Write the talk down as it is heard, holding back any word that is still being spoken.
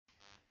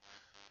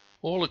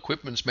All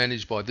equipments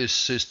managed by this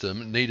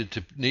system need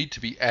to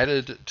be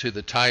added to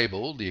the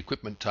table, the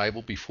equipment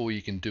table, before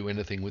you can do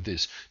anything with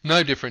this.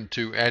 No different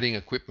to adding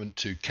equipment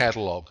to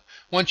catalog.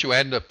 Once you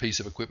add a piece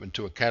of equipment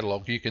to a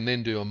catalog, you can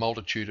then do a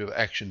multitude of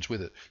actions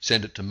with it.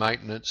 Send it to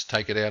maintenance,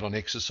 take it out on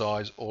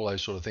exercise, all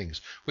those sort of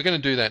things. We're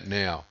going to do that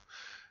now.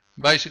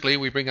 Basically,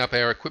 we bring up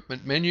our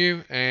equipment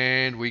menu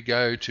and we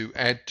go to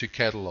add to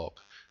catalog.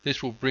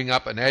 This will bring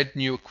up an add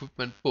new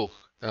equipment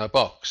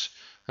box.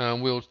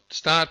 We'll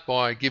start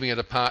by giving it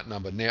a part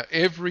number. Now,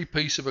 every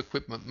piece of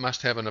equipment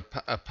must have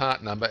a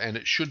part number, and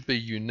it should be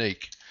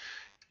unique.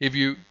 If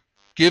you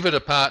give it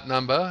a part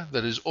number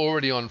that is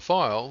already on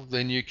file,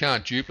 then you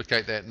can't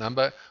duplicate that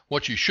number.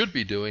 What you should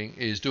be doing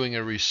is doing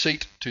a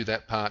receipt to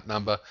that part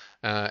number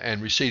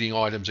and receipting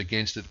items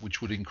against it,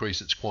 which would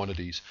increase its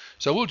quantities.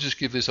 So we'll just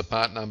give this a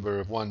part number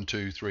of 1,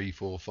 2, 3,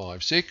 4,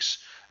 5, 6,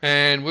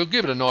 and we'll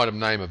give it an item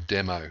name of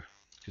demo,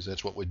 because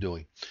that's what we're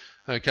doing.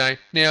 Okay,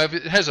 now if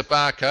it has a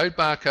barcode,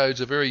 barcodes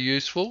are very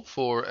useful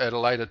for at a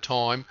later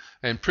time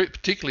and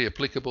particularly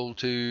applicable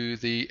to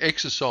the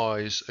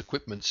exercise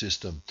equipment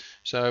system.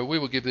 So we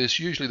will give this,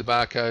 usually the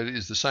barcode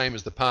is the same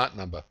as the part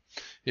number.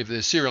 If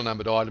there's serial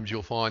numbered items,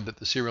 you'll find that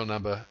the serial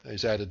number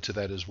is added to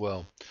that as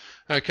well.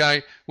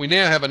 Okay, we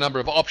now have a number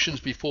of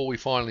options before we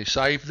finally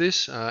save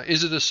this.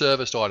 Is it a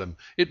serviced item?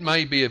 It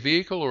may be a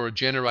vehicle or a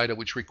generator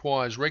which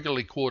requires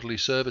regularly quarterly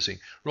servicing.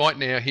 Right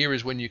now, here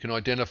is when you can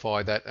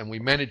identify that, and we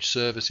manage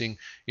servicing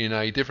in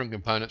a different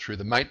component through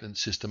the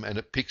maintenance system, and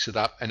it picks it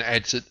up and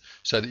adds it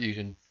so that you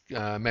can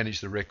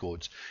manage the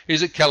records.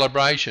 Is it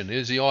calibration?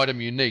 Is the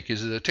item unique?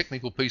 Is it a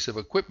technical piece of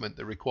equipment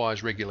that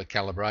requires regular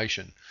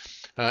calibration?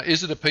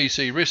 Is it a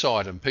PC RIS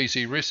item?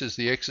 PC RIS is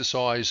the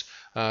exercise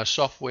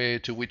software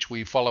to which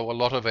we follow a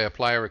lot of our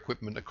player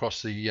equipment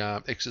across the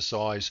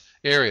exercise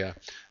area.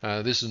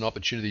 This is an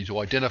opportunity to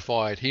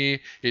identify it here.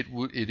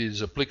 It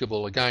is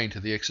applicable again to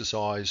the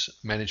exercise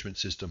management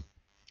system.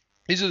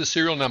 Is it a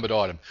serial numbered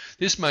item?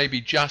 This may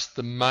be just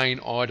the main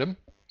item,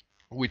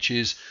 which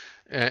is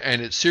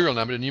and it's serial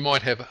numbered, and you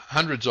might have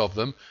hundreds of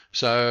them,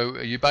 so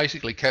you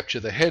basically capture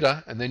the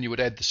header and then you would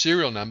add the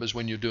serial numbers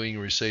when you're doing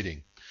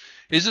receipting.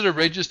 Is it a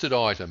registered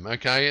item?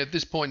 Okay, at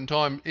this point in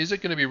time, is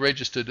it going to be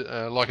registered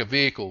like a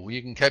vehicle?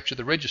 You can capture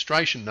the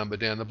registration number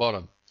down the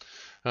bottom.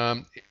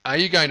 Are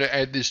you going to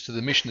add this to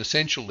the mission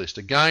essential list?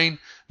 Again,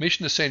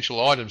 mission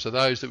essential items are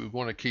those that we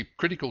want to keep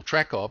critical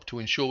track of to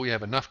ensure we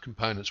have enough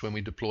components when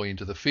we deploy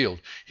into the field.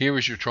 Here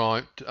is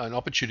an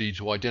opportunity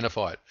to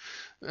identify it.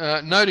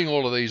 Noting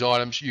all of these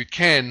items, you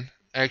can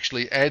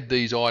actually add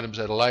these items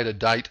at a later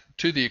date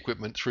to the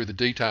equipment through the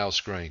detail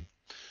screen.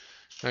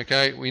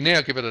 Okay, we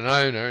now give it an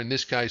owner. In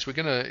this case,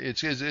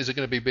 is it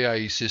going to be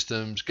BAE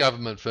Systems,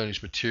 government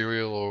furnished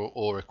material,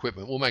 or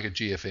equipment? We'll make it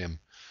GFM.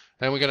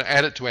 And we're going to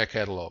add it to our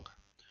catalogue.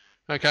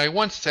 Okay,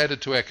 once it's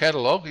added to our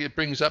catalogue, it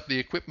brings up the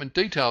equipment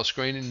detail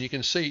screen, and you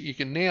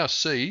can now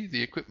see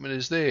the equipment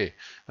is there.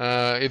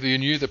 If you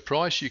knew the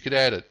price, you could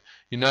add it.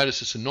 You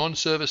notice it's a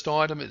non-serviced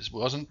item, it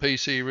wasn't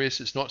PC RIS,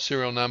 it's not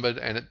serial numbered,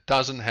 and it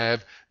doesn't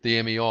have the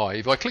MEI.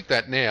 If I click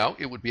that now,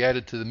 it would be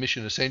added to the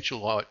mission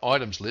essential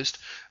items list,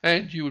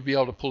 and you would be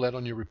able to pull that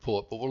on your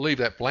report. But we'll leave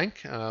that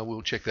blank.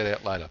 We'll check that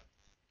out later.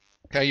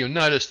 Okay, you'll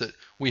notice that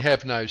we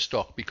have no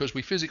stock because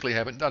we physically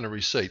haven't done a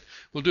receipt.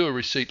 We'll do a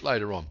receipt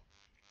later on.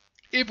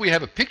 If we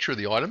have a picture of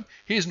the item,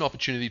 here's an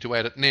opportunity to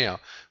add it now.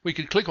 We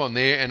could click on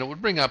there and it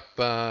would bring up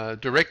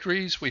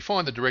directories. We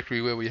find the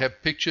directory where we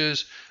have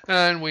pictures,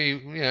 and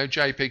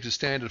JPEG's a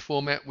standard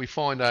format. We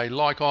find a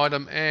like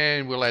item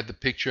and we'll add the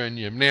picture, and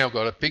you've now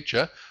got a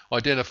picture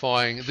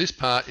identifying this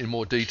part in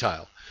more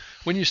detail.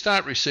 When you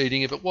start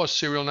receipting, if it was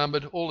serial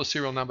numbered, all the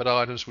serial numbered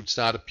items would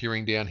start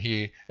appearing down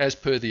here as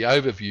per the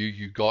overview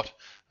you got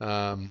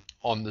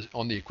on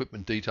the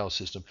equipment detail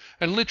system.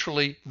 And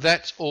literally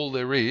that's all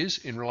there is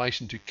in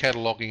relation to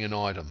cataloguing an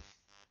item.